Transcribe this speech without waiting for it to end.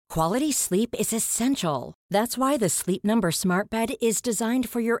Quality sleep is essential. That's why the Sleep Number Smart Bed is designed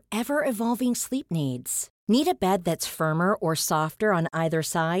for your ever-evolving sleep needs. Need a bed that's firmer or softer on either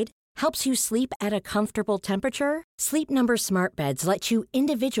side? Helps you sleep at a comfortable temperature? Sleep Number Smart Beds let you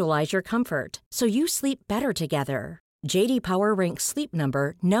individualize your comfort, so you sleep better together. J.D. Power ranks Sleep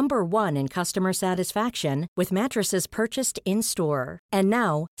Number number 1 in customer satisfaction with mattresses purchased in-store. And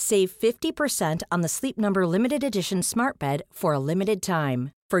now, save 50% on the Sleep Number Limited Edition Smart Bed for a limited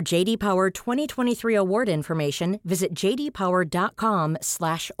time. For J.D. Power 2023 award information, visit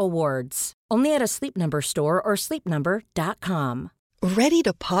jdpower.com/awards. Only at a Sleep Number store or sleepnumber.com. Ready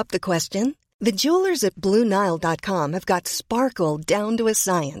to pop the question? The jewelers at BlueNile.com have got sparkle down to a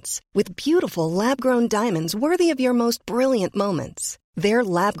science with beautiful lab-grown diamonds worthy of your most brilliant moments. Their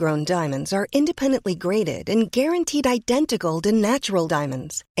lab-grown diamonds are independently graded and guaranteed identical to natural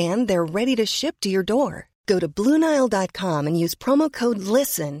diamonds, and they're ready to ship to your door. Go to BlueNile.com and use promo code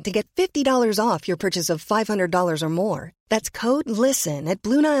LISTEN to get $50 off your purchase of $500 or more. That's code LISTEN at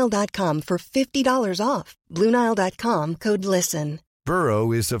BlueNile.com for $50 off. BlueNile.com, code LISTEN.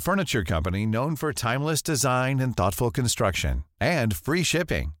 Burrow is a furniture company known for timeless design and thoughtful construction, and free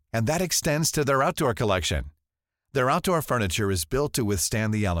shipping, and that extends to their outdoor collection. Their outdoor furniture is built to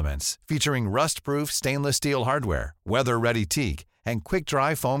withstand the elements, featuring rust-proof stainless steel hardware, weather-ready teak, and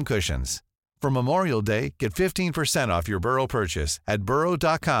quick-dry foam cushions. For Memorial Day, get 15% off your Burrow purchase at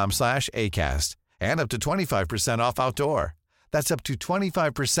burrow.com/ACAST and up to 25% off outdoor. That's up to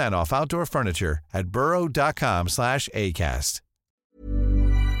 25% off outdoor furniture at burrow.com/ACAST.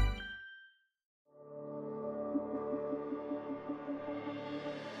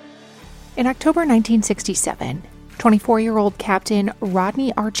 In October 1967, 24-year-old Captain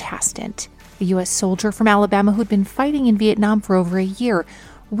Rodney R. Chastant, a U.S. soldier from Alabama who'd been fighting in Vietnam for over a year,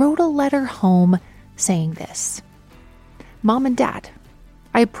 wrote a letter home saying this: "Mom and Dad,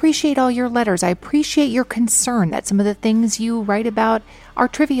 I appreciate all your letters. I appreciate your concern that some of the things you write about are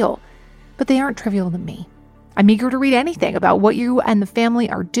trivial, but they aren't trivial to me. I'm eager to read anything about what you and the family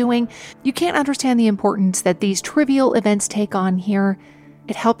are doing. You can't understand the importance that these trivial events take on here.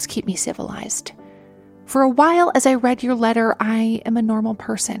 It helps keep me civilized. For a while, as I read your letter, I am a normal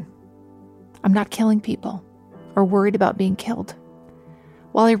person. I'm not killing people or worried about being killed.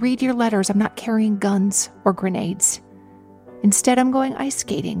 While I read your letters, I'm not carrying guns or grenades. Instead, I'm going ice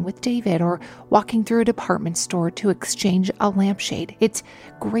skating with David or walking through a department store to exchange a lampshade. It's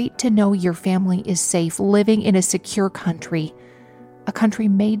great to know your family is safe, living in a secure country, a country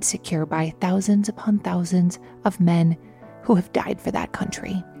made secure by thousands upon thousands of men who have died for that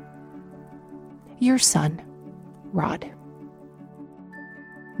country. Your son, Rod."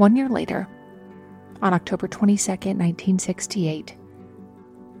 1 year later, on October 22nd, 1968,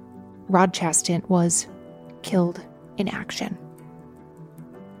 Rod Chastant was killed in action.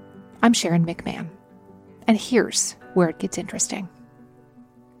 I'm Sharon McMahon, and here's where it gets interesting.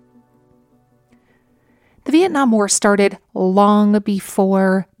 The Vietnam War started long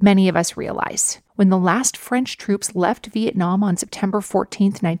before many of us realize. When the last French troops left Vietnam on September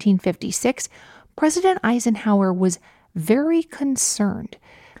 14, 1956, President Eisenhower was very concerned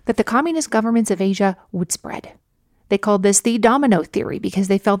that the communist governments of Asia would spread. They called this the domino theory because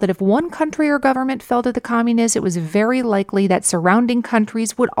they felt that if one country or government fell to the communists, it was very likely that surrounding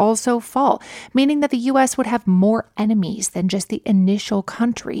countries would also fall, meaning that the U.S. would have more enemies than just the initial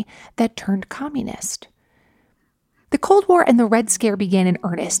country that turned communist. The Cold War and the Red Scare began in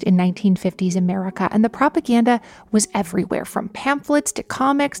earnest in 1950s America, and the propaganda was everywhere, from pamphlets to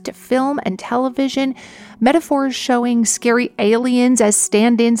comics to film and television. Metaphors showing scary aliens as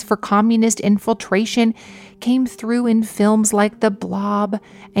stand-ins for communist infiltration came through in films like The Blob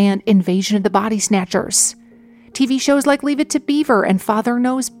and Invasion of the Body Snatchers. TV shows like Leave It to Beaver and Father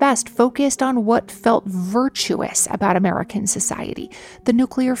Knows Best focused on what felt virtuous about American society: the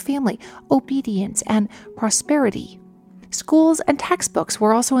nuclear family, obedience, and prosperity. Schools and textbooks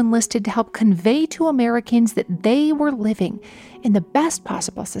were also enlisted to help convey to Americans that they were living in the best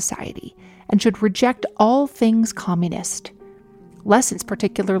possible society and should reject all things communist. Lessons,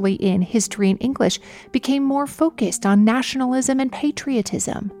 particularly in history and English, became more focused on nationalism and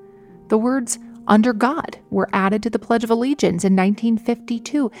patriotism. The words "under God" were added to the Pledge of Allegiance in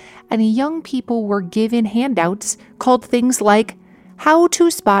 1952, and young people were given handouts called things like "How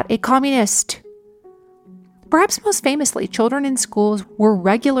to Spot a Communist." Perhaps most famously, children in schools were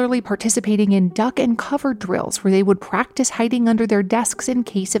regularly participating in duck and cover drills where they would practice hiding under their desks in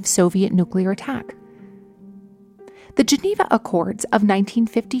case of Soviet nuclear attack. The Geneva Accords of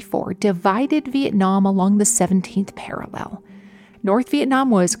 1954 divided Vietnam along the 17th parallel. North Vietnam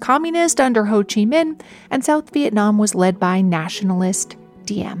was communist under Ho Chi Minh, and South Vietnam was led by nationalist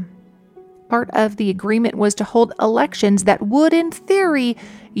Diem. Part of the agreement was to hold elections that would, in theory,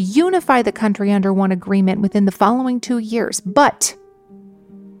 unify the country under one agreement within the following 2 years. But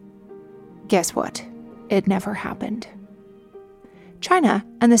guess what? It never happened. China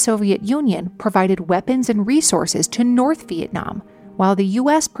and the Soviet Union provided weapons and resources to North Vietnam, while the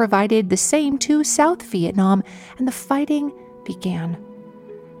U.S. provided the same to South Vietnam, and the fighting began.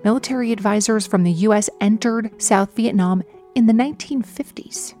 Military advisors from the U.S. entered South Vietnam in the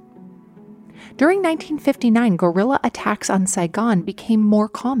 1950s. During 1959, guerrilla attacks on Saigon became more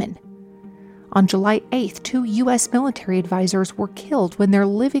common. On July 8th, 2 U.S. military advisors were killed when their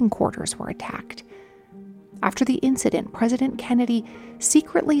living quarters were attacked. After the incident, President Kennedy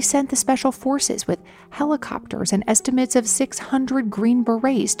secretly sent the special forces with helicopters and estimates of 600 Green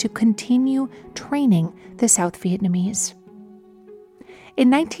Berets to continue training the South Vietnamese. In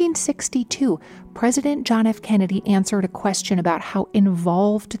 1962, President John F. Kennedy answered a question about how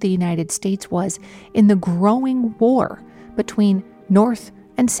involved the United States was in the growing war between North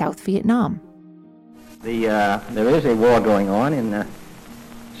and South Vietnam. There is a war going on in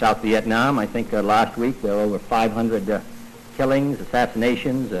South Vietnam. I think last week there were over 500 killings,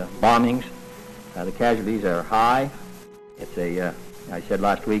 assassinations, bombings. The casualties are high. It's I said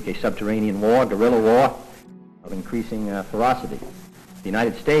last week, a subterranean war, guerrilla war of increasing ferocity. The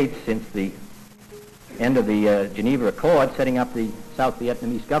United States, since the end of the Geneva Accord, setting up the South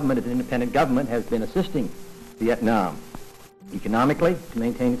Vietnamese government as an independent government, has been assisting Vietnam economically to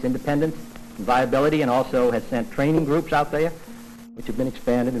maintain its independence and viability, and also has sent training groups out there, which have been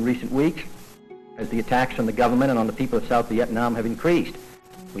expanded in recent weeks as the attacks on the government and on the people of South Vietnam have increased.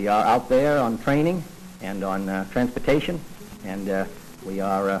 We are out there on training and on transportation, and we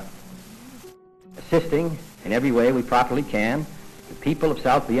are assisting in every way we properly can the people of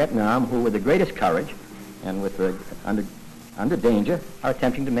South Vietnam, who with the greatest courage and with under danger are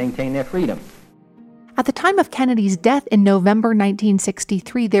attempting to maintain their freedom. At the time of Kennedy's death in November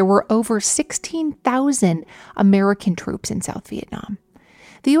 1963, there were over 16,000 American troops in South Vietnam.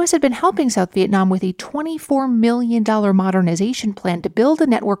 The U.S. had been helping South Vietnam with a $24 million modernization plan to build a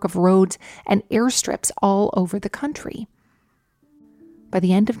network of roads and airstrips all over the country. By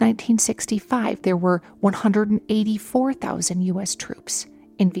the end of 1965, there were 184,000 U.S. troops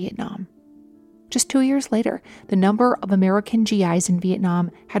in Vietnam. Just 2 years later, the number of American GIs in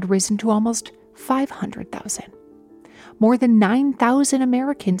Vietnam had risen to almost 500,000. More than 9,000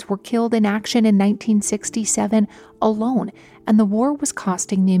 Americans were killed in action in 1967 alone, and the war was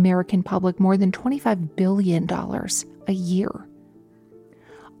costing the American public more than $25 billion a year.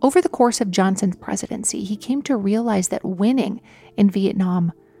 Over the course of Johnson's presidency, he came to realize that winning in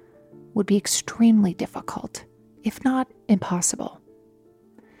Vietnam would be extremely difficult, if not impossible.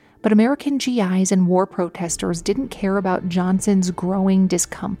 But American GIs and war protesters didn't care about Johnson's growing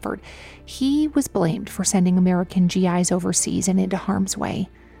discomfort. He was blamed for sending American GIs overseas and into harm's way.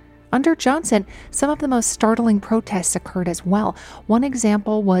 Under Johnson, some of the most startling protests occurred as well. One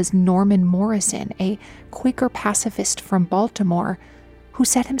example was Norman Morrison, a Quaker pacifist from Baltimore, who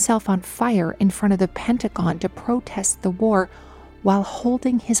set himself on fire in front of the Pentagon to protest the war while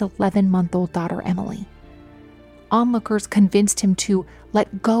holding his 11-month-old daughter, Emily. Onlookers convinced him to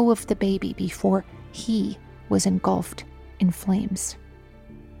let go of the baby before he was engulfed in flames.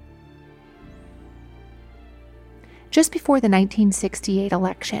 Just before the 1968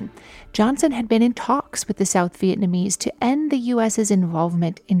 election, Johnson had been in talks with the South Vietnamese to end the U.S.'s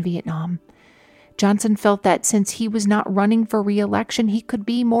involvement in Vietnam. Johnson felt that since he was not running for re-election, he could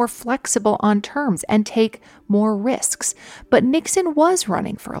be more flexible on terms and take more risks. But Nixon was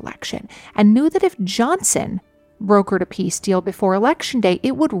running for election and knew that if Johnson brokered a peace deal before Election Day,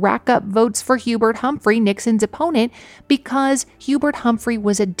 it would rack up votes for Hubert Humphrey, Nixon's opponent, because Hubert Humphrey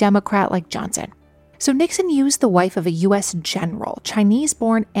was a Democrat like Johnson. So Nixon used the wife of a U.S. general,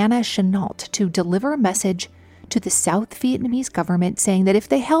 Chinese-born Anna Chennault, to deliver a message to the South Vietnamese government saying that if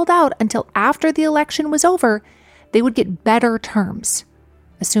they held out until after the election was over, they would get better terms,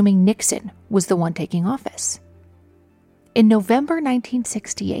 assuming Nixon was the one taking office. In November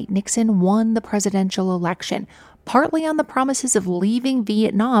 1968, Nixon won the presidential election, partly on the promises of leaving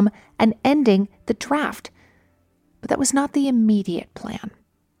Vietnam and ending the draft. But that was not the immediate plan.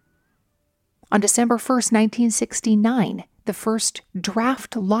 On December 1st, 1969, the first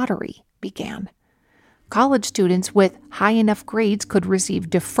draft lottery began. College students with high enough grades could receive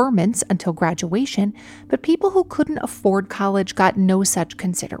deferments until graduation, but people who couldn't afford college got no such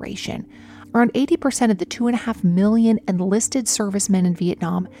consideration. Around 80% of the 2.5 million enlisted servicemen in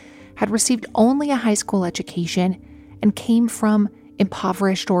Vietnam had received only a high school education and came from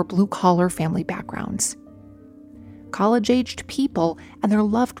impoverished or blue-collar family backgrounds. college-aged people and their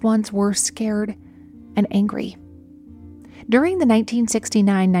loved ones were scared and angry. During the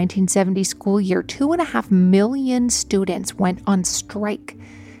 1969-1970 school year, 2.5 million students went on strike.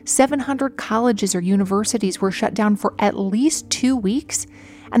 700 colleges or universities were shut down for at least 2 weeks,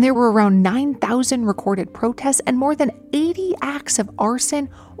 and there were around 9,000 recorded protests and more than 80 acts of arson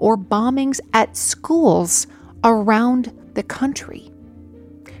or bombings at schools around the country.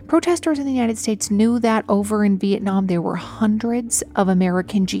 Protesters in the United States knew that over in Vietnam there were hundreds of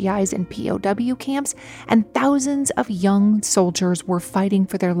American GIs in POW camps, and thousands of young soldiers were fighting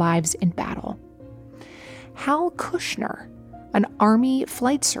for their lives in battle. Hal Kushner, an Army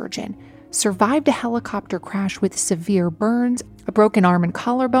flight surgeon, survived a helicopter crash with severe burns, a broken arm and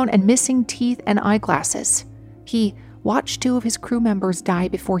collarbone, and missing teeth and eyeglasses. He watched 2 of his crew members die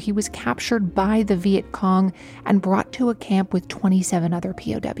before he was captured by the Viet Cong and brought to a camp with 27 other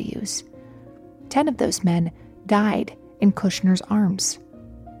POWs. 10 of those men died in Kushner's arms.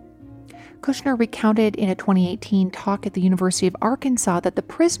 Kushner recounted in a 2018 talk at the University of Arkansas that the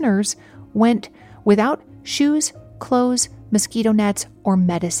prisoners went without shoes, clothes, mosquito nets, or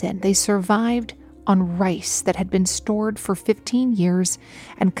medicine. They survived on rice that had been stored for 15 years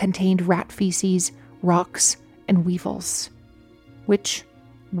and contained rat feces, rocks, and weevils, which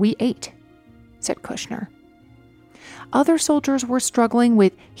we ate, said Kushner. Other soldiers were struggling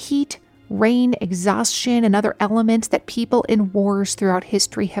with heat, rain, exhaustion, and other elements that people in wars throughout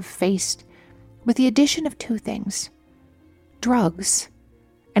history have faced, with the addition of 2 things: drugs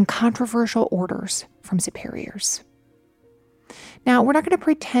and controversial orders from superiors. Now, we're not going to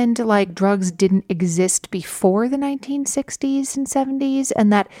pretend like drugs didn't exist before the 1960s and 70s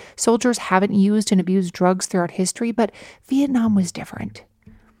and that soldiers haven't used and abused drugs throughout history, but Vietnam was different.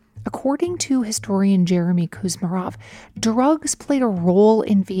 According to historian Jeremy Kuzmarov, drugs played a role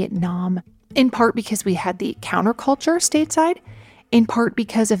in Vietnam, in part because we had the counterculture stateside, in part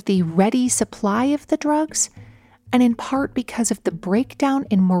because of the ready supply of the drugs, and in part because of the breakdown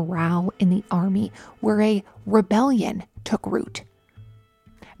in morale in the army, where a rebellion took root.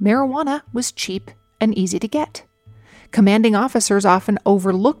 Marijuana was cheap and easy to get. Commanding officers often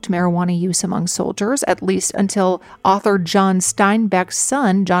overlooked marijuana use among soldiers, at least until author John Steinbeck's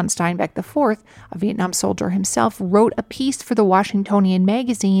son, John Steinbeck IV, a Vietnam soldier himself, wrote a piece for the Washingtonian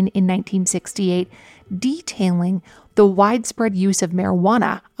magazine in 1968 detailing the widespread use of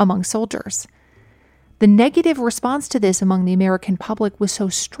marijuana among soldiers. The negative response to this among the American public was so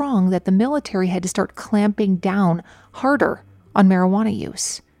strong that the military had to start clamping down harder on marijuana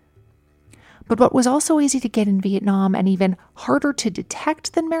use. But what was also easy to get in Vietnam and even harder to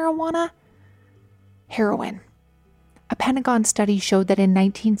detect than marijuana? Heroin. A Pentagon study showed that in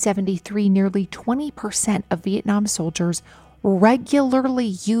 1973, nearly 20% of Vietnam soldiers regularly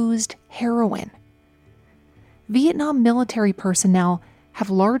used heroin. Vietnam military personnel have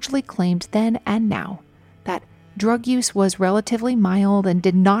largely claimed then and now that drug use was relatively mild and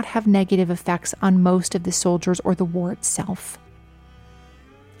did not have negative effects on most of the soldiers or the war itself.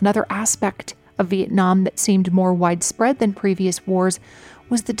 Another aspect of Vietnam that seemed more widespread than previous wars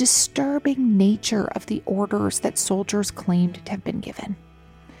was the disturbing nature of the orders that soldiers claimed to have been given.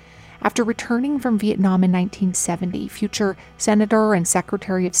 After returning from Vietnam in 1970, future Senator and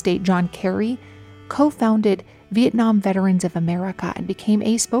Secretary of State John Kerry co-founded Vietnam Veterans of America and became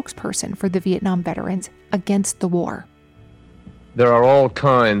a spokesperson for the Vietnam veterans against the war. There are all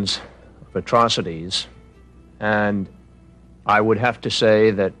kinds of atrocities, and I would have to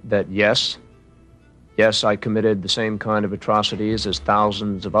say that yes, I committed the same kind of atrocities as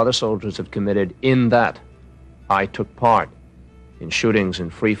thousands of other soldiers have committed, in that I took part in shootings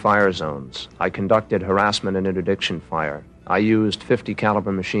in free fire zones. I conducted harassment and interdiction fire. I used 50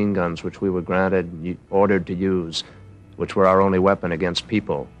 caliber machine guns, which we were ordered to use, which were our only weapon against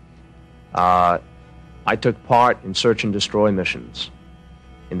people. I took part in search and destroy missions,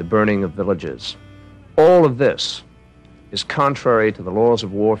 in the burning of villages. All of this is contrary to the laws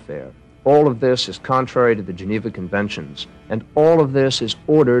of warfare. All of this is contrary to the Geneva Conventions, and all of this is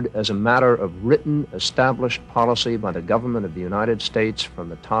ordered as a matter of written, established policy by the government of the United States from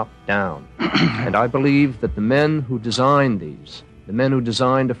the top down. And I believe that the men who designed these, the men who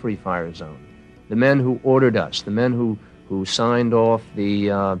designed a free fire zone, the men who ordered us, the men who signed off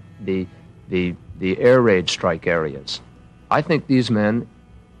the air raid strike areas, I think these men,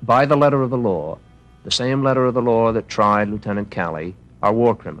 by the letter of the law, the same letter of the law that tried Lieutenant Calley, are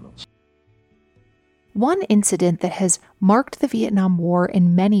war criminals. One incident that has marked the Vietnam War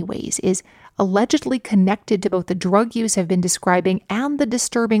in many ways is allegedly connected to both the drug use I've been describing and the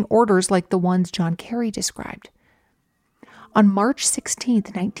disturbing orders like the ones John Kerry described. On March 16,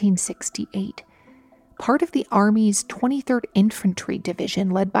 1968, part of the Army's 23rd Infantry Division,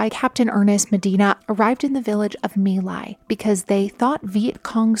 led by Captain Ernest Medina, arrived in the village of My Lai because they thought Viet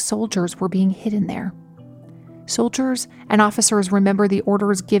Cong soldiers were being hidden there. Soldiers and officers remember the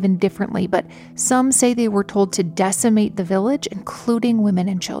orders given differently, but some say they were told to decimate the village, including women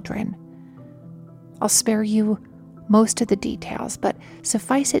and children. I'll spare you most of the details, but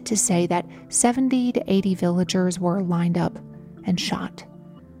suffice it to say that 70 to 80 villagers were lined up and shot.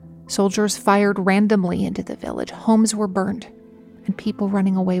 Soldiers fired randomly into the village, homes were burned, and people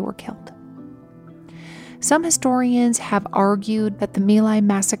running away were killed. Some historians have argued that the My Lai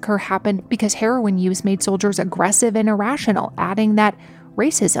massacre happened because heroin use made soldiers aggressive and irrational, adding that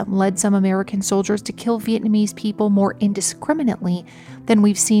racism led some American soldiers to kill Vietnamese people more indiscriminately than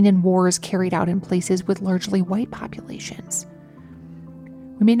we've seen in wars carried out in places with largely white populations.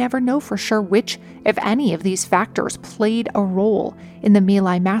 We may never know for sure which, if any, of these factors played a role in the My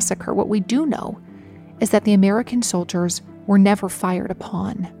Lai massacre. What we do know is that the American soldiers were never fired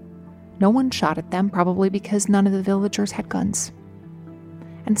upon. No one shot at them, probably because none of the villagers had guns.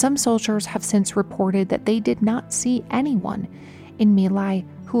 And some soldiers have since reported that they did not see anyone in My Lai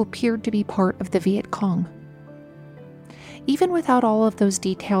who appeared to be part of the Viet Cong. Even without all of those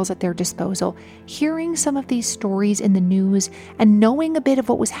details at their disposal, hearing some of these stories in the news and knowing a bit of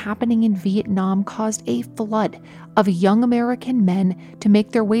what was happening in Vietnam caused a flood of young American men to make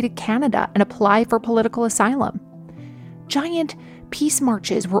their way to Canada and apply for political asylum. Giant peace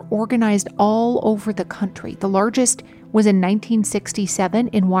marches were organized all over the country. The largest was in 1967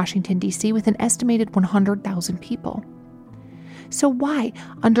 in Washington, D.C., with an estimated 100,000 people. So why,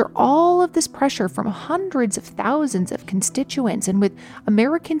 under all of this pressure from hundreds of thousands of constituents and with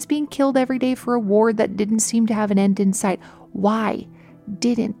Americans being killed every day for a war that didn't seem to have an end in sight, why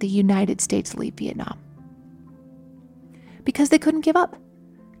didn't the United States leave Vietnam? Because they couldn't give up.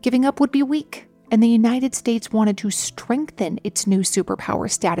 Giving up would be weak, and the United States wanted to strengthen its new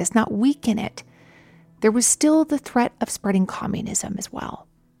superpower status, not weaken it. There was still the threat of spreading communism as well.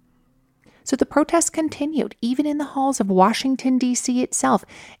 So the protests continued, even in the halls of Washington, D.C. itself.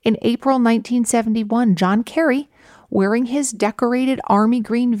 In April 1971, John Kerry, wearing his decorated Army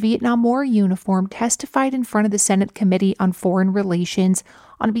green Vietnam War uniform, testified in front of the Senate Committee on Foreign Relations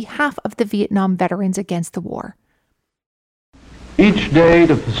on behalf of the Vietnam veterans against the war. Each day,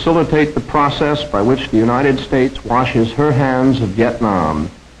 to facilitate the process by which the United States washes her hands of Vietnam,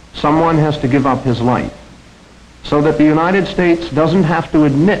 someone has to give up his life, so that the United States doesn't have to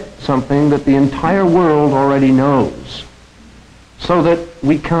admit something that the entire world already knows, so that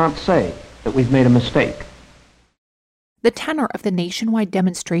we can't say that we've made a mistake. The tenor of the nationwide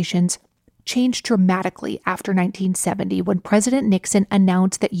demonstrations changed dramatically after 1970 when President Nixon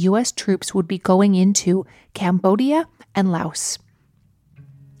announced that U.S. troops would be going into Cambodia and Laos.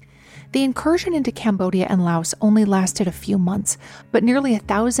 The incursion into Cambodia and Laos only lasted a few months, but nearly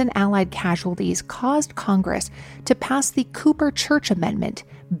 1,000 Allied casualties caused Congress to pass the Cooper-Church Amendment,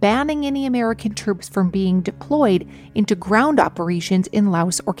 banning any American troops from being deployed into ground operations in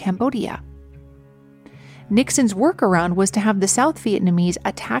Laos or Cambodia. Nixon's workaround was to have the South Vietnamese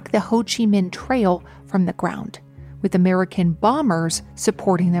attack the Ho Chi Minh Trail from the ground, with American bombers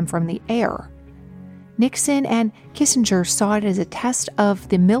supporting them from the air. Nixon and Kissinger saw it as a test of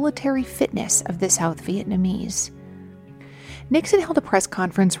the military fitness of the South Vietnamese. Nixon held a press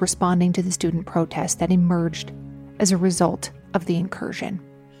conference responding to the student protests that emerged as a result of the incursion.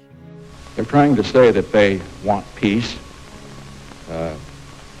 They're trying to say that they want peace.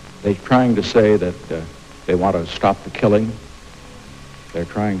 They're trying to say that they want to stop the killing. They're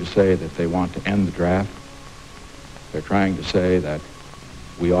trying to say that they want to end the draft. They're trying to say that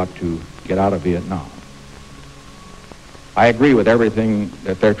we ought to get out of Vietnam. I agree with everything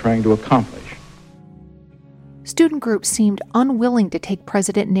that they're trying to accomplish. Student groups seemed unwilling to take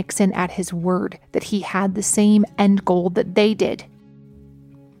President Nixon at his word that he had the same end goal that they did.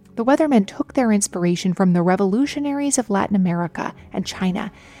 The Weathermen took their inspiration from the revolutionaries of Latin America and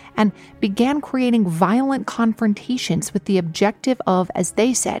China and began creating violent confrontations with the objective of, as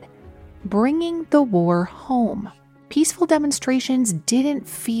they said, bringing the war home. Peaceful demonstrations didn't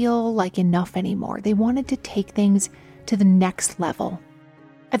feel like enough anymore. They wanted to take things to the next level.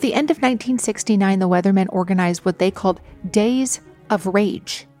 At the end of 1969, the Weathermen organized what they called Days of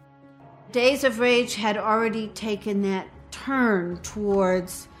Rage. Days of Rage had already taken that turn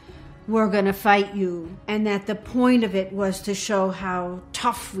towards we're going to fight you, and that the point of it was to show how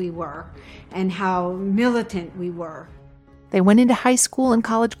tough we were and how militant we were. They went into high school and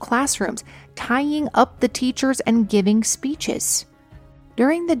college classrooms, tying up the teachers and giving speeches.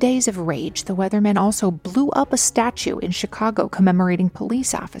 During the Days of Rage, the Weathermen also blew up a statue in Chicago commemorating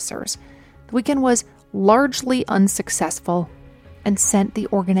police officers. The weekend was largely unsuccessful, and sent the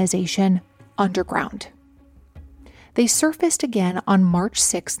organization underground. They surfaced again on March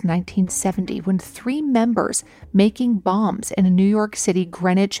 6, 1970, when 3 members making bombs in a New York City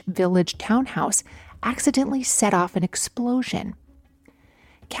Greenwich Village townhouse accidentally set off an explosion.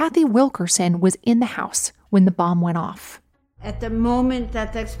 Kathy Wilkerson was in the house when the bomb went off. At the moment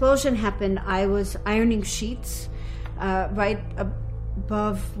that the explosion happened, I was ironing sheets right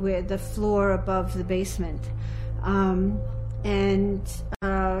above where the floor above the basement.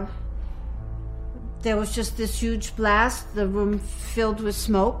 There was just this huge blast, the room filled with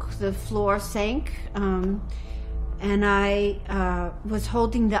smoke, the floor sank, and I was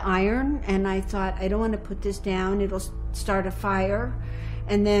holding the iron, and I thought, I don't want to put this down, it'll start a fire.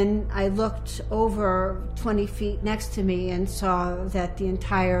 And then I looked over 20 feet next to me and saw that the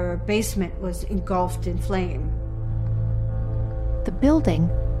entire basement was engulfed in flame. The building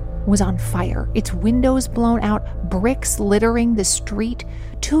was on fire, its windows blown out, bricks littering the street.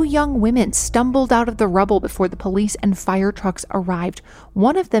 2 young women stumbled out of the rubble before the police and fire trucks arrived,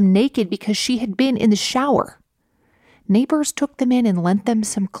 one of them naked because she had been in the shower. Neighbors took them in and lent them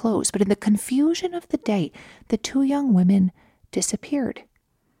some clothes, but in the confusion of the day, the 2 young women disappeared.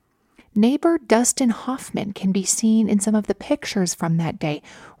 Neighbor Dustin Hoffman can be seen in some of the pictures from that day,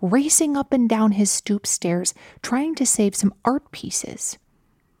 racing up and down his stoop stairs, trying to save some art pieces.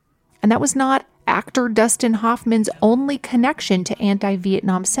 And that was not actor Dustin Hoffman's only connection to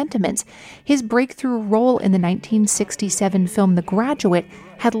anti-Vietnam sentiments. His breakthrough role in the 1967 film The Graduate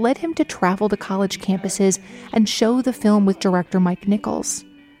had led him to travel to college campuses and show the film with director Mike Nichols.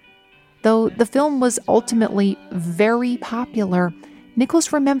 Though the film was ultimately very popular,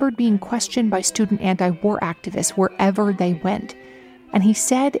 Nichols remembered being questioned by student anti-war activists wherever they went. And he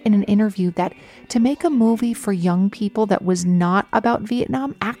said in an interview that to make a movie for young people that was not about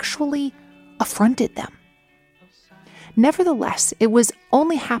Vietnam actually affronted them. Nevertheless, it was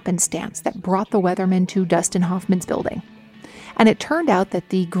only happenstance that brought the Weathermen to Dustin Hoffman's building. And it turned out that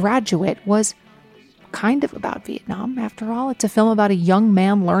The Graduate was kind of about Vietnam. After all, it's a film about a young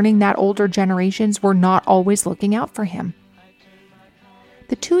man learning that older generations were not always looking out for him.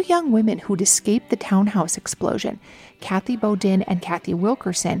 The 2 young women who'd escaped the townhouse explosion, Kathy Bodin and Kathy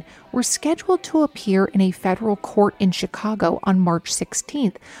Wilkerson, were scheduled to appear in a federal court in Chicago on March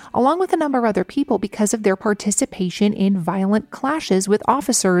 16th, along with a number of other people because of their participation in violent clashes with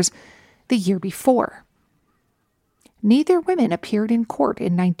officers the year before. Neither women appeared in court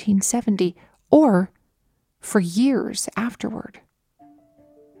in 1970 or for years afterward.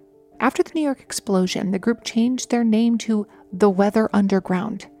 After the New York explosion, the group changed their name to The Weather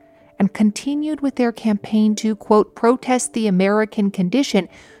Underground and continued with their campaign to, quote, protest the American condition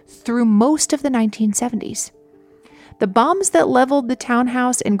through most of the 1970s. The bombs that leveled the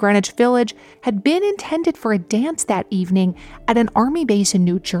townhouse in Greenwich Village had been intended for a dance that evening at an army base in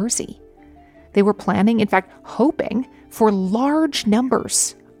New Jersey. They were planning, in fact, hoping for large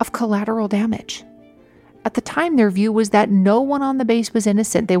numbers of collateral damage. At the time, their view was that no one on the base was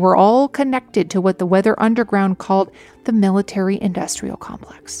innocent. They were all connected to what the Weather Underground called the military-industrial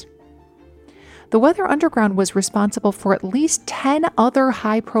complex. The Weather Underground was responsible for at least 10 other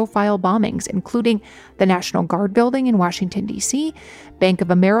high-profile bombings, including the National Guard building in Washington, D.C., Bank of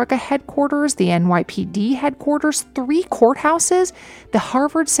America headquarters, the NYPD headquarters, 3 courthouses, the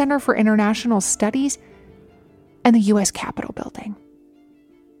Harvard Center for International Studies, and the U.S. Capitol building.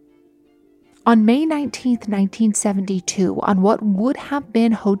 On May 19, 1972, on what would have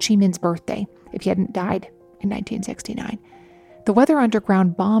been Ho Chi Minh's birthday, if he hadn't died in 1969, the Weather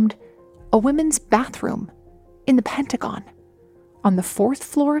Underground bombed a women's bathroom in the Pentagon on the 4th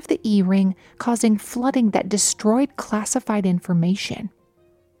floor of the E-Ring, causing flooding that destroyed classified information.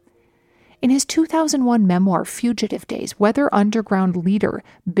 In his 2001 memoir, Fugitive Days, Weather Underground leader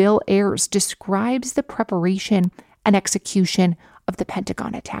Bill Ayers describes the preparation and execution of the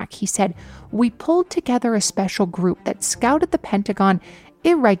Pentagon attack. He said, "We pulled together a special group that scouted the Pentagon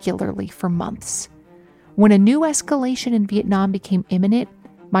irregularly for months. When a new escalation in Vietnam became imminent,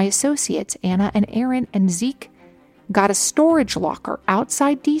 my associates, Anna and Aaron and Zeke, got a storage locker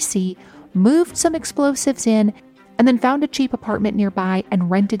outside D.C., moved some explosives in, and then found a cheap apartment nearby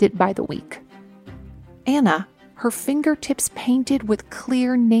and rented it by the week." Anna, her fingertips painted with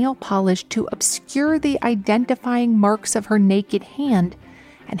clear nail polish to obscure the identifying marks of her naked hand,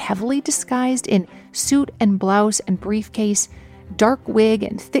 and heavily disguised in suit and blouse and briefcase, dark wig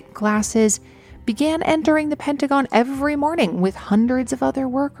and thick glasses, began entering the Pentagon every morning with hundreds of other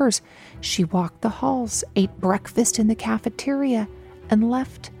workers. She walked the halls, ate breakfast in the cafeteria, and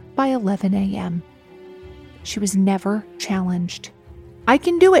left by 11 a.m. She was never challenged. "I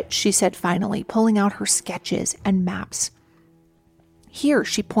can do it," she said finally, pulling out her sketches and maps. Here,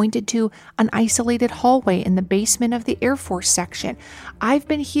 she pointed to an isolated hallway in the basement of the Air Force section. "I've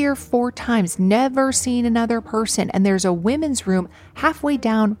been here 4 times, never seen another person, and there's a women's room halfway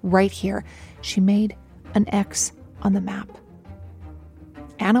down right here." She made an X on the map.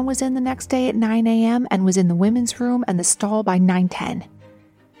 Anna was in the next day at 9 a.m. and was in the women's room and the stall by 9:10.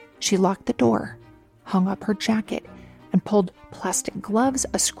 She locked the door, hung up her jacket, and pulled plastic gloves,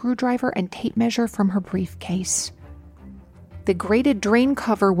 a screwdriver, and tape measure from her briefcase. The grated drain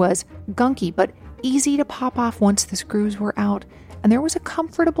cover was gunky but easy to pop off once the screws were out, and there was a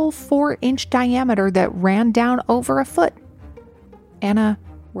comfortable 4-inch diameter that ran down over a foot. Anna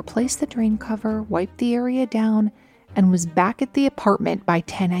replaced the drain cover, wiped the area down, and was back at the apartment by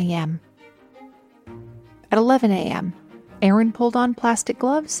 10 a.m. At 11 a.m., Aaron pulled on plastic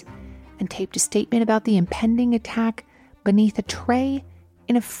gloves and taped a statement about the impending attack beneath a tray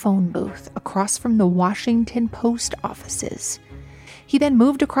in a phone booth across from the Washington Post offices. He then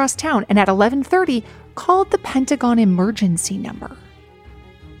moved across town and at 11:30 called the Pentagon emergency number.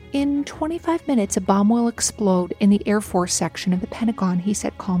 "In 25 minutes, a bomb will explode in the Air Force section of the Pentagon," he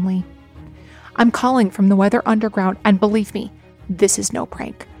said calmly. "I'm calling from the Weather Underground, and believe me, this is no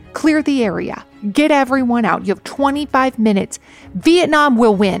prank. Clear the area. Get everyone out. You have 25 minutes. Vietnam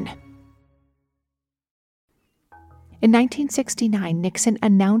will win." In 1969, Nixon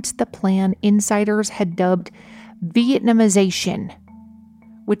announced the plan insiders had dubbed Vietnamization,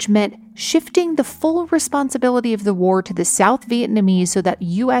 which meant shifting the full responsibility of the war to the South Vietnamese so that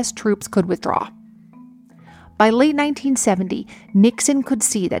U.S. troops could withdraw. By late 1970, Nixon could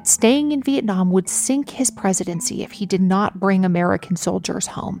see that staying in Vietnam would sink his presidency if he did not bring American soldiers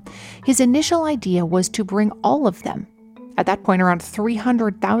home. His initial idea was to bring all of them, at that point around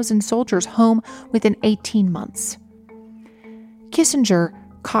 300,000 soldiers, home within 18 months. Kissinger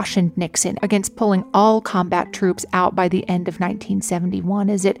cautioned Nixon against pulling all combat troops out by the end of 1971,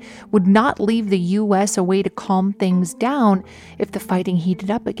 as it would not leave the U.S. a way to calm things down if the fighting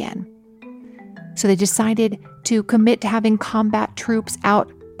heated up again. So they decided to commit to having combat troops out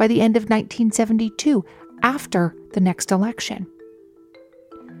by the end of 1972, after the next election.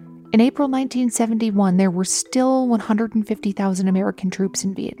 In April 1971, there were still 150,000 American troops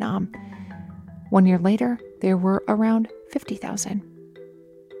in Vietnam. 1 year later, there were around 50,000.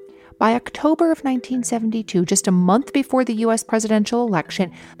 By October of 1972, just a month before the U.S. presidential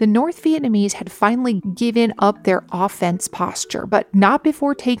election, the North Vietnamese had finally given up their offense posture, but not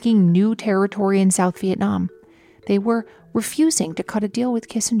before taking new territory in South Vietnam. They were refusing to cut a deal with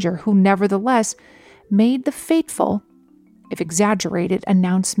Kissinger, who nevertheless made the fateful, if exaggerated,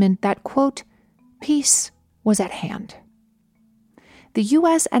 announcement that, quote, peace was at hand. The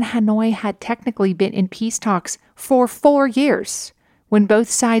U.S. and Hanoi had technically been in peace talks for 4 years when both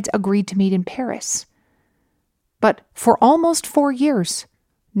sides agreed to meet in Paris. But for almost 4 years,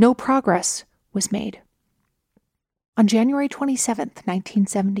 no progress was made. On January 27,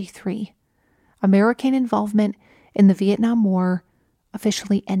 1973, American involvement in the Vietnam War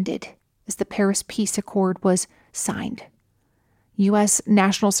officially ended as the Paris Peace Accord was signed. U.S.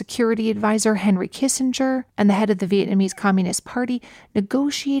 National Security Advisor Henry Kissinger and the head of the Vietnamese Communist Party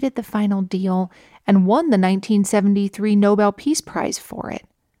negotiated the final deal and won the 1973 Nobel Peace Prize for it.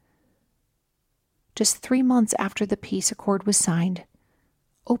 Just 3 months after the peace accord was signed,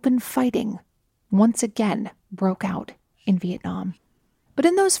 open fighting once again broke out in Vietnam. But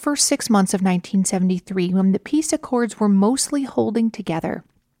in those first 6 months of 1973, when the peace accords were mostly holding together,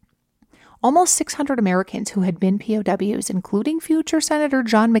 almost 600 Americans who had been POWs, including future Senator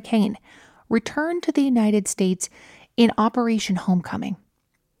John McCain, returned to the United States in Operation Homecoming.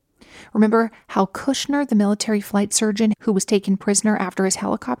 Remember how Kushner, the military flight surgeon who was taken prisoner after his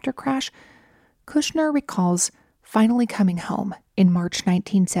helicopter crash? Kushner recalls finally coming home in March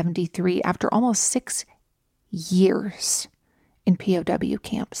 1973 after almost 6 years in POW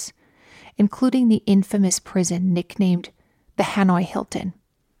camps, including the infamous prison nicknamed the Hanoi Hilton.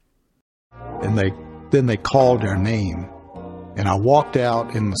 And then they called their name, and I walked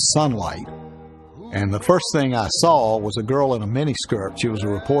out in the sunlight, and the first thing I saw was a girl in a miniskirt. She was a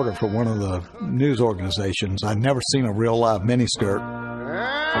reporter for one of the news organizations. I'd never seen a real live miniskirt.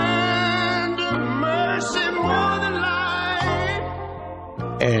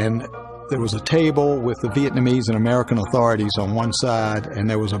 And there was a table with the Vietnamese and American authorities on one side, and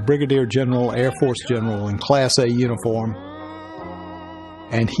there was a brigadier general, Air Force general in Class A uniform.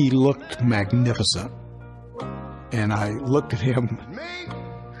 And he looked magnificent. And I looked at him,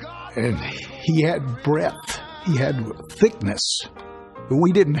 and he had breadth. He had thickness that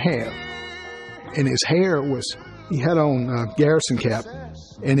we didn't have. And his hair was He had on a garrison cap,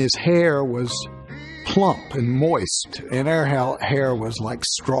 and his hair was plump and moist, and our hair was like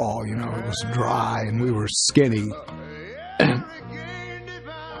straw, it was dry, and we were skinny.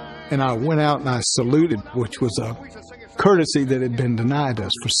 And I went out and I saluted, which was a courtesy that had been denied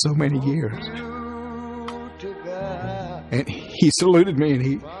us for so many years. And he saluted me,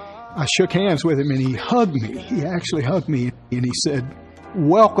 and I shook hands with him, and he hugged me. He actually hugged me, and he said,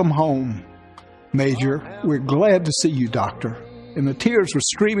 "Welcome home, Major. We're glad to see you, Doctor." And the tears were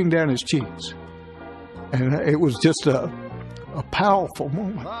streaming down his cheeks. And it was just a powerful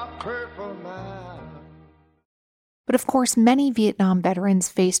moment. But of course, many Vietnam veterans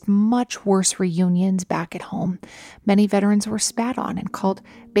faced much worse reunions back at home. Many veterans were spat on and called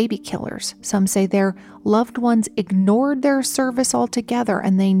baby killers. Some say their loved ones ignored their service altogether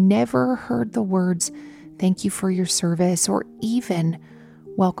and they never heard the words, "Thank you for your service," or even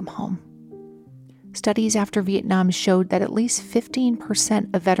 "Welcome home." Studies after Vietnam showed that at least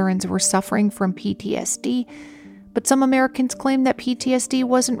 15% of veterans were suffering from PTSD, but some Americans claim that PTSD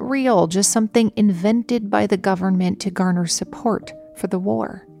wasn't real, just something invented by the government to garner support for the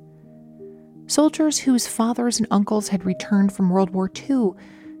war. Soldiers whose fathers and uncles had returned from World War II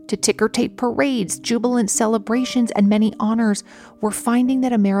to ticker tape parades, jubilant celebrations, and many honors were finding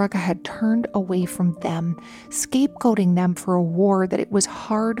that America had turned away from them, scapegoating them for a war that it was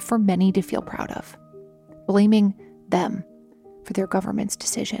hard for many to feel proud of, blaming them for their government's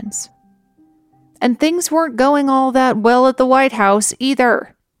decisions. And things weren't going all that well at the White House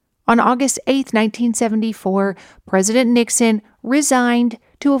either. On August 8, 1974, President Nixon resigned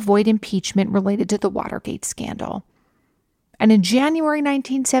to avoid impeachment related to the Watergate scandal. And in January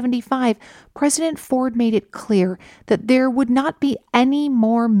 1975, President Ford made it clear that there would not be any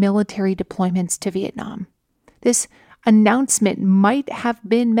more military deployments to Vietnam. This announcement might have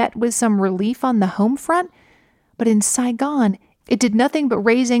been met with some relief on the home front, but in Saigon, it did nothing but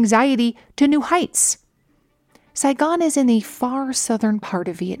raise anxiety to new heights. Saigon is in the far southern part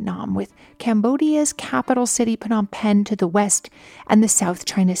of Vietnam, with Cambodia's capital city Phnom Penh to the west and the South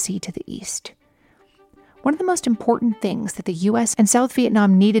China Sea to the east. One of the most important things that the U.S. and South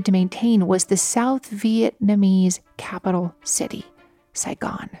Vietnam needed to maintain was the South Vietnamese capital city,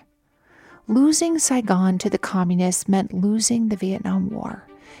 Saigon. Losing Saigon to the communists meant losing the Vietnam War.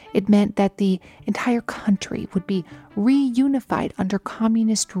 It meant that the entire country would be reunified under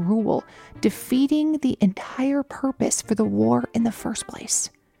communist rule, defeating the entire purpose for the war in the first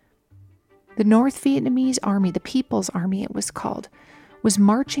place. The North Vietnamese Army, the People's Army it was called, was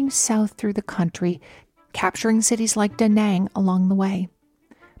marching south through the country, capturing cities like Da Nang along the way.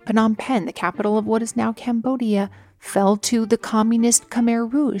 Phnom Penh, the capital of what is now Cambodia, fell to the communist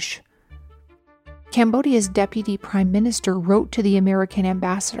Khmer Rouge. Cambodia's deputy prime minister wrote to the American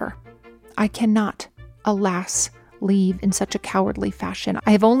ambassador, "I cannot, alas, leave in such a cowardly fashion.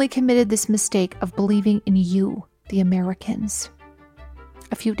 I have only committed this mistake of believing in you, the Americans."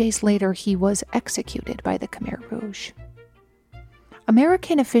 A few days later, he was executed by the Khmer Rouge.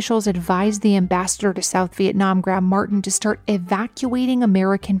 American officials advised the ambassador to South Vietnam, Graham Martin, to start evacuating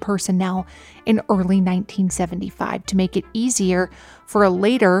American personnel in early 1975 to make it easier for a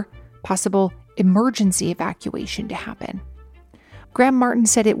later possible emergency evacuation to happen. Graham Martin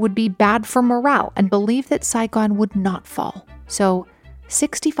said it would be bad for morale and believed that Saigon would not fall. So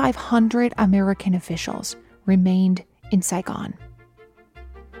 6,500 American officials remained in Saigon.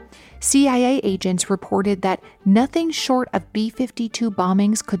 CIA agents reported that nothing short of B-52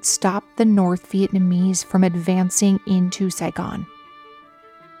 bombings could stop the North Vietnamese from advancing into Saigon.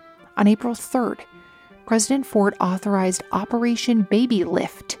 On April 3rd, President Ford authorized Operation Baby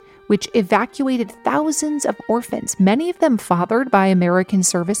Lift, which evacuated thousands of orphans, many of them fathered by American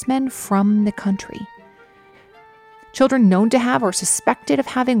servicemen, from the country. Children known to have or suspected of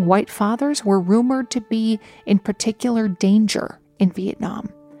having white fathers were rumored to be in particular danger in Vietnam.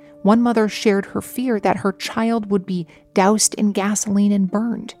 One mother shared her fear that her child would be doused in gasoline and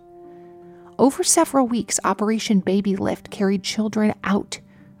burned. Over several weeks, Operation Baby Lift carried children out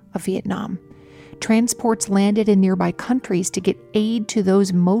of Vietnam. Transports landed in nearby countries to get aid to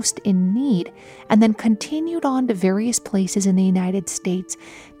those most in need, and then continued on to various places in the United States,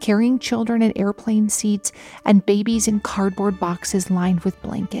 carrying children in airplane seats and babies in cardboard boxes lined with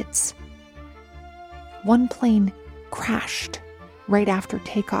blankets. One plane crashed right after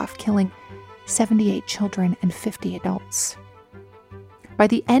takeoff, killing 78 children and 50 adults. By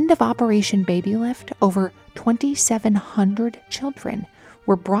the end of Operation Baby Lift, over 2,700 children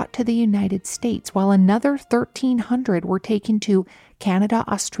were brought to the United States, while another 1,300 were taken to Canada,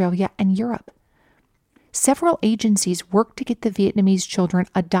 Australia, and Europe. Several agencies worked to get the Vietnamese children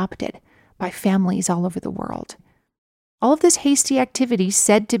adopted by families all over the world. All of this hasty activity,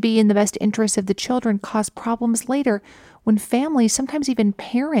 said to be in the best interest of the children, caused problems later when families, sometimes even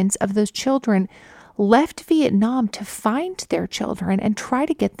parents of those children, left Vietnam to find their children and try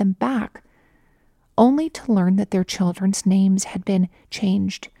to get them back, only to learn that their children's names had been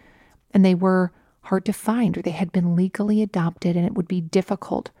changed and they were hard to find, or they had been legally adopted and it would be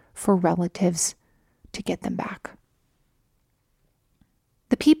difficult for relatives to get them back.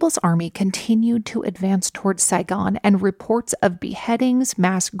 The People's Army continued to advance towards Saigon, and reports of beheadings,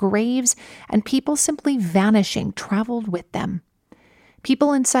 mass graves, and people simply vanishing traveled with them.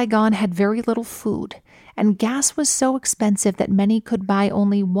 People in Saigon had very little food, and gas was so expensive that many could buy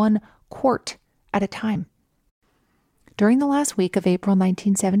only 1 quart at a time. During the last week of April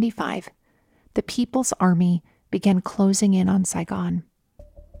 1975, the People's Army began closing in on Saigon.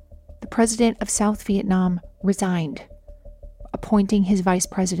 The president of South Vietnam resigned, appointing his vice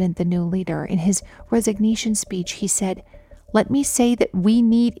president the new leader. In his resignation speech, he said, "Let me say that we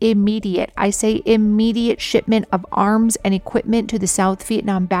need immediate shipment of arms and equipment to the South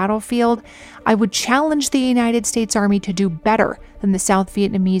Vietnam battlefield. I would challenge the United States Army to do better than the South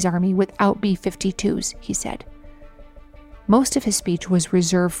Vietnamese Army without B-52s," he said. Most of his speech was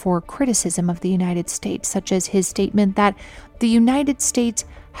reserved for criticism of the United States, such as his statement that the United States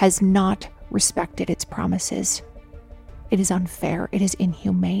has not respected its promises. It is unfair, it is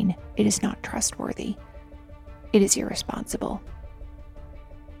inhumane, it is not trustworthy. It is irresponsible.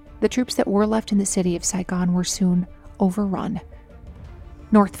 The troops that were left in the city of Saigon were soon overrun.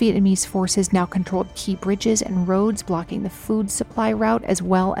 North Vietnamese forces now controlled key bridges and roads blocking the food supply route as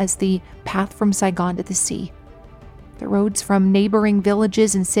well as the path from Saigon to the sea. The roads from neighboring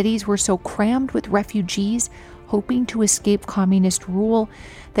villages and cities were so crammed with refugees hoping to escape communist rule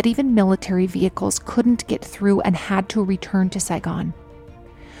that even military vehicles couldn't get through and had to return to Saigon.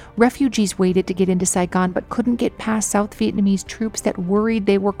 Refugees waited to get into Saigon but couldn't get past South Vietnamese troops that worried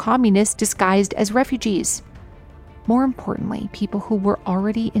they were communists disguised as refugees. More importantly, people who were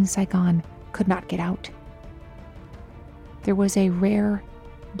already in Saigon could not get out. There was a rare,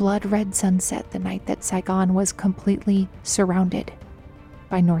 blood-red sunset the night that Saigon was completely surrounded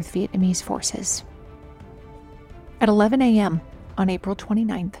by North Vietnamese forces. At 11 a.m. on April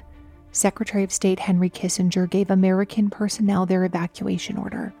 29th, Secretary of State Henry Kissinger gave American personnel their evacuation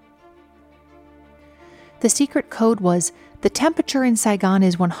order. The secret code was, "The temperature in Saigon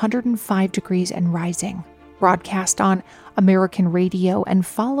is 105 degrees and rising," broadcast on American radio and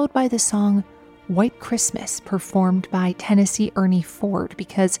followed by the song White Christmas, performed by Tennessee Ernie Ford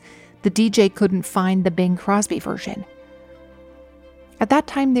because the DJ couldn't find the Bing Crosby version. At that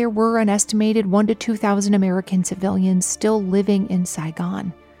time, there were an estimated 1,000 to 2,000 American civilians still living in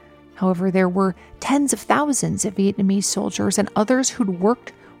Saigon. However, there were tens of thousands of Vietnamese soldiers and others who'd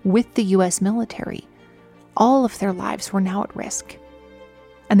worked with the U.S. military. All of their lives were now at risk.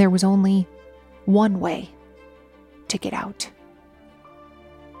 And there was only one way to get out.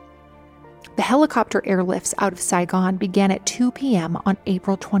 The helicopter airlifts out of Saigon began at 2 p.m. on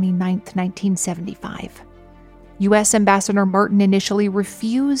April 29, 1975. U.S. Ambassador Martin initially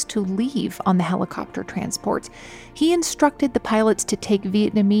refused to leave on the helicopter transports. He instructed the pilots to take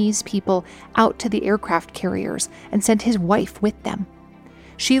Vietnamese people out to the aircraft carriers and sent his wife with them.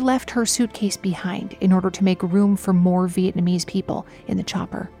 She left her suitcase behind in order to make room for more Vietnamese people in the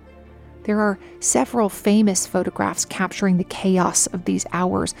chopper. There are several famous photographs capturing the chaos of these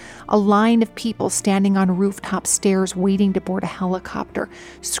hours. A line of people standing on rooftop stairs waiting to board a helicopter,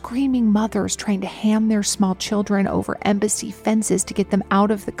 screaming mothers trying to hand their small children over embassy fences to get them out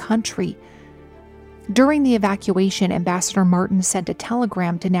of the country. During the evacuation, Ambassador Martin sent a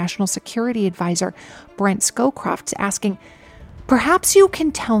telegram to National Security Advisor Brent Scowcroft asking, "Perhaps you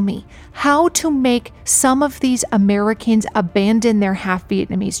can tell me how to make some of these Americans abandon their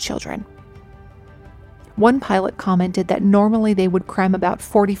half-Vietnamese children." One pilot commented that normally they would cram about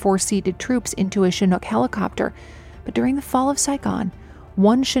 44 seated troops into a Chinook helicopter, but during the fall of Saigon,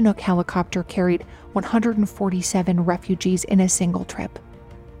 one Chinook helicopter carried 147 refugees in a single trip.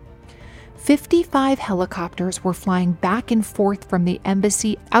 55 helicopters were flying back and forth from the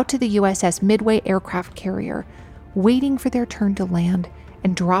embassy out to the USS Midway aircraft carrier, waiting for their turn to land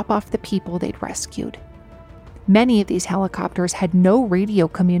and drop off the people they'd rescued. Many of these helicopters had no radio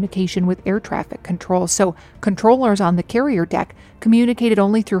communication with air traffic control, so controllers on the carrier deck communicated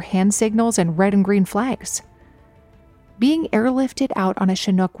only through hand signals and red and green flags. Being airlifted out on a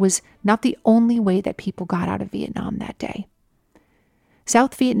Chinook was not the only way that people got out of Vietnam that day.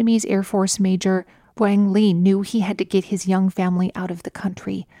 South Vietnamese Air Force Major Quang Le knew he had to get his young family out of the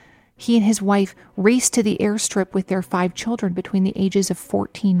country. He and his wife raced to the airstrip with their 5 children between the ages of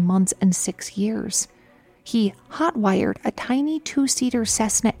 14 months and 6 years. he hot-wired a tiny 2-seater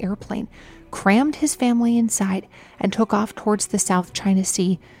Cessna airplane, crammed his family inside, and took off towards the South China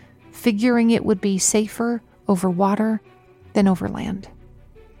Sea, figuring it would be safer over water than over land.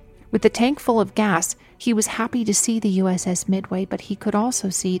 With the tank full of gas, he was happy to see the USS Midway, but he could also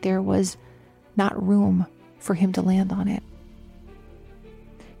see there was not room for him to land on it.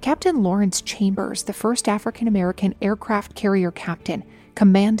 Captain Lawrence Chambers, the first African-American aircraft carrier captain,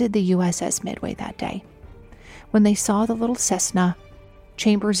 commanded the USS Midway that day. When they saw the little Cessna,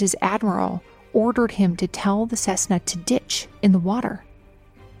 Chambers' admiral ordered him to tell the Cessna to ditch in the water.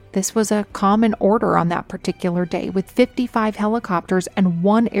 This was a common order on that particular day. With 55 helicopters and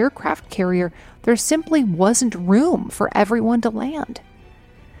 1 aircraft carrier, there simply wasn't room for everyone to land.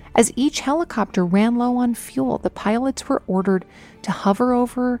 As each helicopter ran low on fuel, the pilots were ordered to hover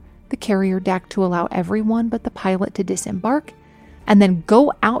over the carrier deck to allow everyone but the pilot to disembark, and then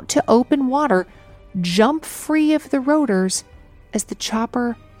go out to open water, jump free of the rotors as the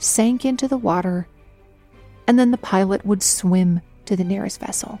chopper sank into the water, and then the pilot would swim to the nearest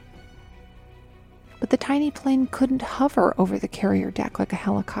vessel. But the tiny plane couldn't hover over the carrier deck like a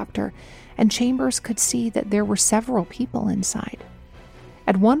helicopter, and Chambers could see that there were several people inside.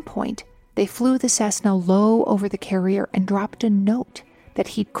 At one point, they flew the Cessna low over the carrier and dropped a note that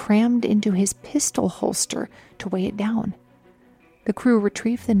he'd crammed into his pistol holster to weigh it down. The crew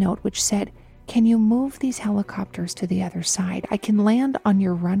retrieved the note, which said, "Can you move these helicopters to the other side? I can land on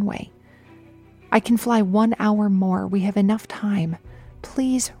your runway. I can fly 1 hour more. We have enough time.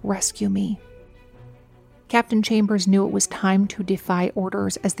 Please rescue me." Captain Chambers knew it was time to defy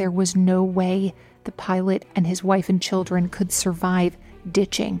orders, as there was no way the pilot and his wife and children could survive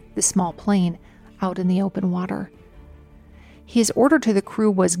ditching the small plane out in the open water. His order to the crew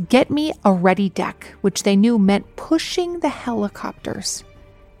was, "Get me a ready deck," which they knew meant pushing the helicopters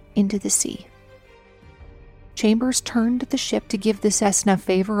into the sea. Chambers turned the ship to give the Cessna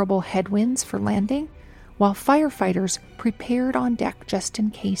favorable headwinds for landing, while firefighters prepared on deck just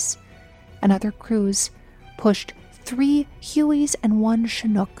in case, and other crews pushed 3 Hueys and 1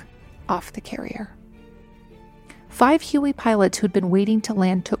 Chinook off the carrier. 5 Huey pilots who'd been waiting to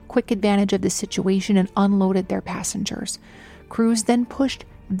land took quick advantage of the situation and unloaded their passengers. Crews then pushed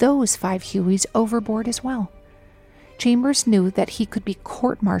those 5 Hueys overboard as well. Chambers knew that he could be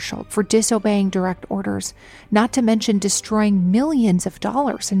court-martialed for disobeying direct orders, not to mention destroying millions of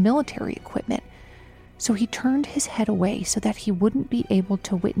dollars in military equipment. So he turned his head away so that he wouldn't be able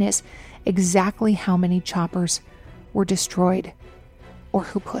to witness exactly how many choppers were destroyed or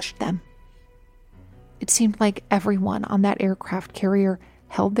who pushed them. It seemed like everyone on that aircraft carrier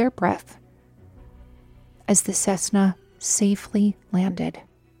held their breath as the Cessna safely landed.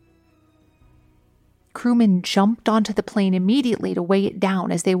 Crewmen jumped onto the plane immediately to weigh it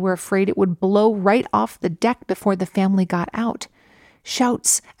down, as they were afraid it would blow right off the deck before the family got out.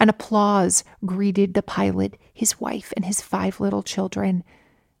 Shouts and applause greeted the pilot, his wife, and his 5 little children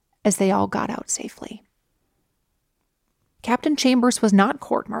as they all got out safely. Captain Chambers was not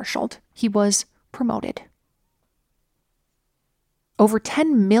court-martialed. He was promoted. Over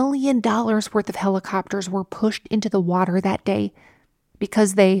 $10 million worth of helicopters were pushed into the water that day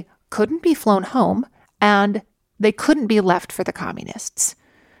because they couldn't be flown home and they couldn't be left for the communists.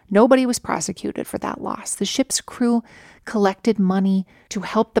 Nobody was prosecuted for that loss. The ship's crew collected money to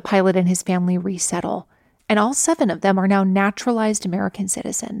help the pilot and his family resettle, and all 7 of them are now naturalized American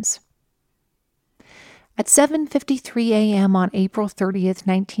citizens. At 7:53 a.m. on April 30th,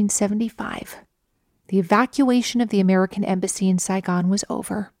 1975, the evacuation of the American embassy in Saigon was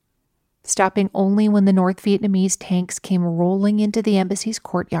over, stopping only when the North Vietnamese tanks came rolling into the embassy's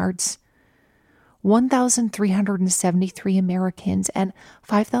courtyards. 1,373 Americans and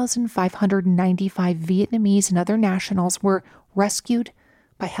 5,595 Vietnamese and other nationals were rescued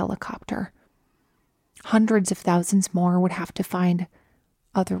by helicopter. Hundreds of thousands more would have to find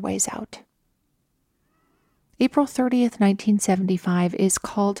other ways out. April 30th, 1975 is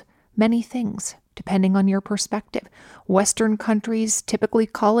called many things, depending on your perspective. Western countries typically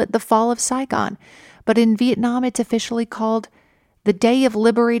call it the Fall of Saigon, but in Vietnam it's officially called the Day of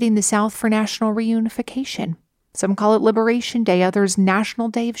Liberating the South for National Reunification. Some call it Liberation Day, others National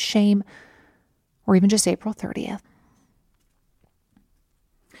Day of Shame, or even just April 30th.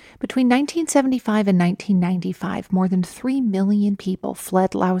 Between 1975 and 1995, more than 3 million people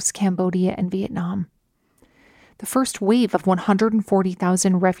fled Laos, Cambodia, and Vietnam. The first wave of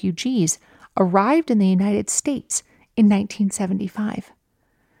 140,000 refugees arrived in the United States in 1975.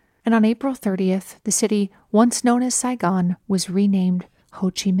 And on April 30th, the city once known as Saigon was renamed Ho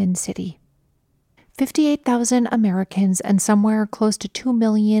Chi Minh City. 58,000 Americans and somewhere close to 2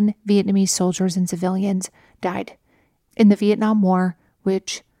 million Vietnamese soldiers and civilians died in the Vietnam War,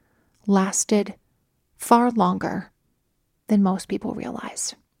 which lasted far longer than most people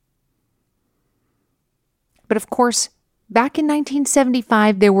realize. But of course, back in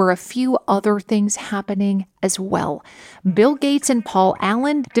 1975, there were a few other things happening as well. Bill Gates and Paul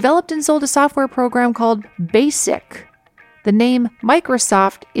Allen developed and sold a software program called BASIC. The name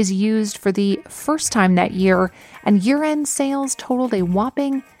Microsoft is used for the first time that year, and year-end sales totaled a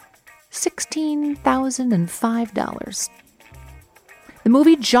whopping $16,005. The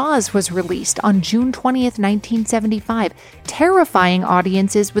movie Jaws was released on June 20th, 1975, terrifying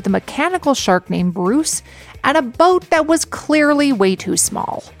audiences with a mechanical shark named Bruce and a boat that was clearly way too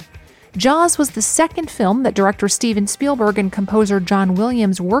small. Jaws was the second film that director Steven Spielberg and composer John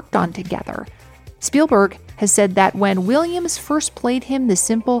Williams worked on together. Spielberg has said that when Williams first played him the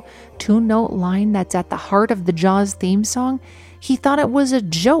simple two-note line that's at the heart of the Jaws theme song, he thought it was a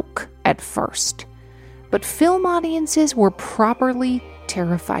joke at first. But film audiences were properly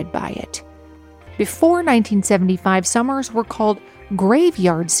terrified by it. Before 1975, summers were called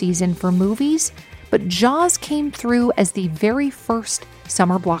graveyard season for movies, but Jaws came through as the very first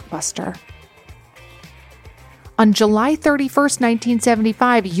summer blockbuster. On July 31st,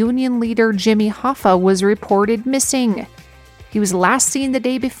 1975, Union leader Jimmy Hoffa was reported missing. He was last seen the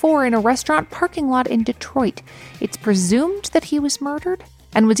day before in a restaurant parking lot in Detroit. It's presumed that he was murdered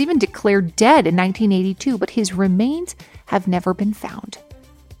and was even declared dead in 1982, but his remains have never been found.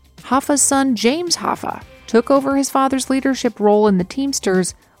 Hoffa's son, James Hoffa, took over his father's leadership role in the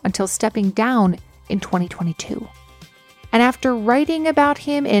Teamsters until stepping down in 2022. And after writing about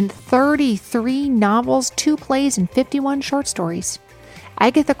him in 33 novels, 2 plays, and 51 short stories,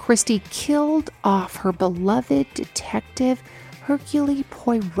 Agatha Christie killed off her beloved detective Hercule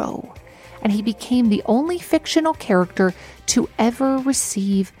Poirot, and he became the only fictional character to ever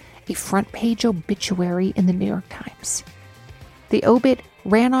receive a front-page obituary in the New York Times. The obit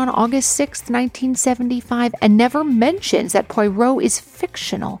ran on August 6, 1975, and never mentions that Poirot is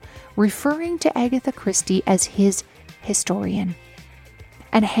fictional, referring to Agatha Christie as his historian.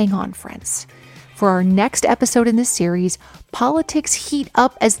 And hang on, friends. For our next episode in this series, politics heat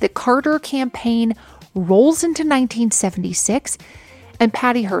up as the Carter campaign rolls into 1976, and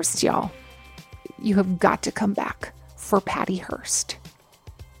Patty Hearst, y'all. You have got to come back for Patty Hearst.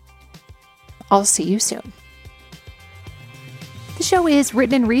 I'll see you soon. The show is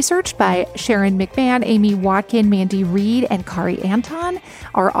written and researched by Sharon McMahon, Amy Watkin, Mandy Reed, and Kari Anton.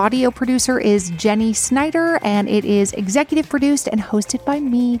 Our audio producer is Jenny Snyder, and it is executive produced and hosted by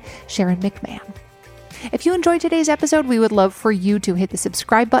me, Sharon McMahon. If you enjoyed today's episode, we would love for you to hit the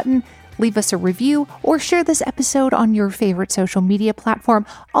subscribe button, leave us a review, or share this episode on your favorite social media platform.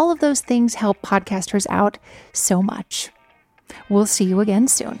 All of those things help podcasters out so much. We'll see you again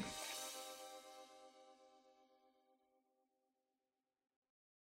soon.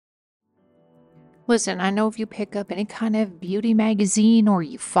 Listen, I know if you pick up any kind of beauty magazine or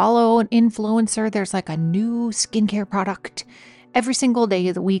you follow an influencer, there's like a new skincare product every single day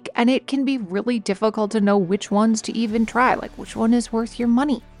of the week, and it can be really difficult to know which ones to even try, like which one is worth your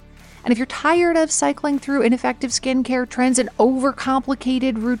money. And if you're tired of cycling through ineffective skincare trends and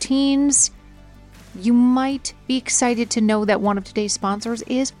overcomplicated routines, you might be excited to know that one of today's sponsors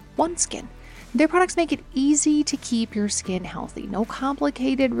is OneSkin. Their products make it easy to keep your skin healthy. No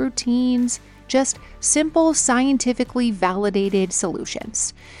complicated routines, just simple, scientifically validated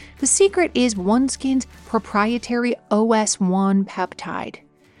solutions. The secret is OneSkin's proprietary OS1 peptide.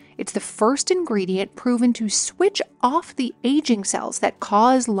 It's the first ingredient proven to switch off the aging cells that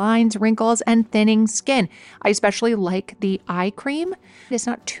cause lines, wrinkles, and thinning skin. I especially like the eye cream. It's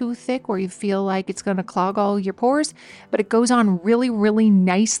not too thick where you feel like it's going to clog all your pores, but it goes on really, really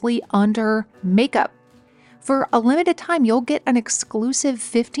nicely under makeup. For a limited time, you'll get an exclusive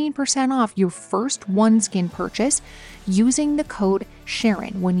 15% off your first OneSkin purchase using the code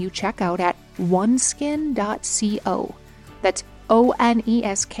Sharon when you check out at oneskin.co. That's oneskin.co.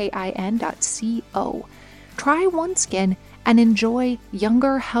 Try OneSkin and enjoy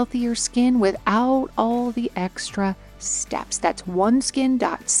younger, healthier skin without all the extra steps. That's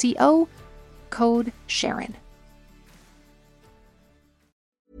oneskin.co, code Sharon.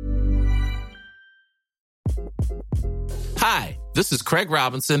 Hi, this is Craig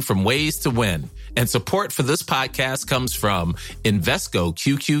Robinson from Ways to Win, and support for this podcast comes from Invesco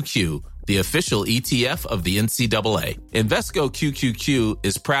QQQ, the official ETF of the NCAA. Invesco QQQ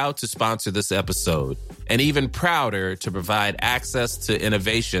is proud to sponsor this episode, and even prouder to provide access to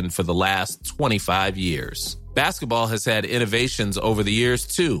innovation for the last 25 years. Basketball has had innovations over the years,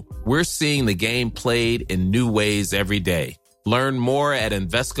 too. We're seeing the game played in new ways every day. Learn more at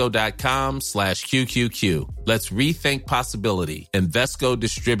Invesco.com/QQQ. Let's rethink possibility. Invesco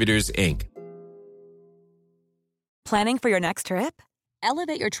Distributors, Inc. Planning for your next trip?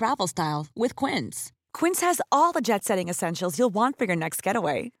 Elevate your travel style with Quince. Quince has all the jet-setting essentials you'll want for your next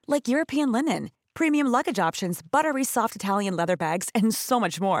getaway, like European linen, premium luggage options, buttery soft Italian leather bags, and so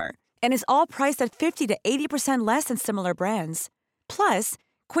much more. And is all priced at 50 to 80% less than similar brands. Plus,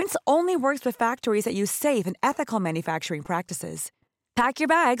 Quince only works with factories that use safe and ethical manufacturing practices. Pack your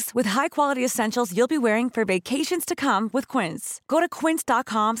bags with high-quality essentials you'll be wearing for vacations to come with Quince. Go to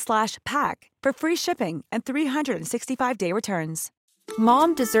quince.com/pack for free shipping and 365-day returns.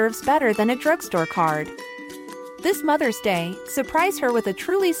 Mom deserves better than a drugstore card. This Mother's Day, surprise her with a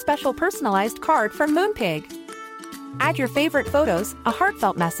truly special personalized card from Moonpig. Add your favorite photos, a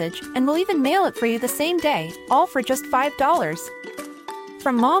heartfelt message, and we'll even mail it for you the same day, all for just $5.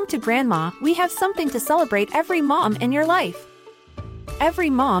 From mom to grandma, we have something to celebrate every mom in your life. Every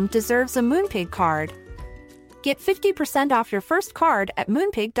mom deserves a Moonpig card. Get 50% off your first card at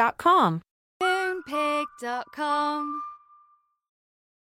Moonpig.com. Moonpig.com